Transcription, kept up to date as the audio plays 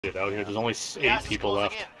Get out here. There's only 8 people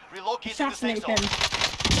left. Assassinate him.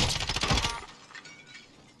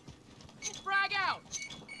 Frag out.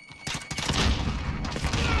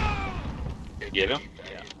 Get him?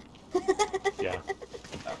 Yeah.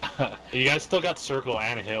 You guys still got circle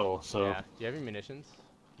and hill, so Yeah. Do you have any munitions?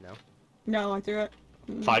 No. No, I threw it.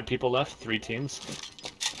 5 people left, 3 teams.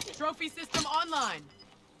 Trophy system online.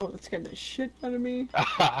 Oh, that scared the shit out of me.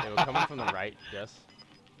 They were coming from the right, Jess.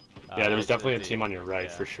 Yeah, there was definitely a the- team on your right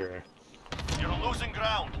yeah. for sure. You're losing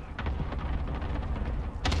ground.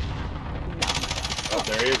 Oh,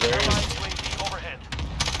 there he is, there he is. UAV overhead.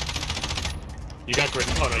 You got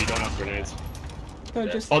grenades? Oh no, you don't have grenades. So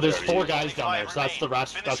just Oh, there's There 4 you go. guys down there, so that's the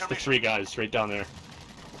rest. Finish That's your the mission. 3 guys right down there.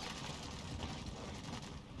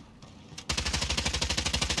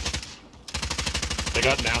 They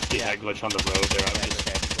got nasty head glitch on the road there. Yeah, it's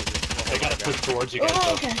okay. They gotta push towards you guys.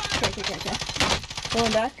 Oh, though. okay.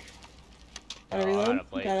 Going back. Gotta Oh, reload. out of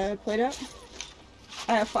plates. Gotta plate up.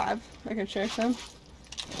 I have 5. I can share some.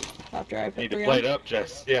 After I put Need to 3 play on. it up,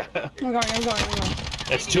 Jess. Yeah. I'm going.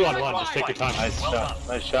 It's 2-on-1. Just take your time. Nice shot.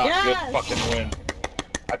 Nice shot. Yes! Good fucking win.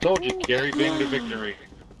 I told you, Gary Bing to victory.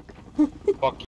 Fuck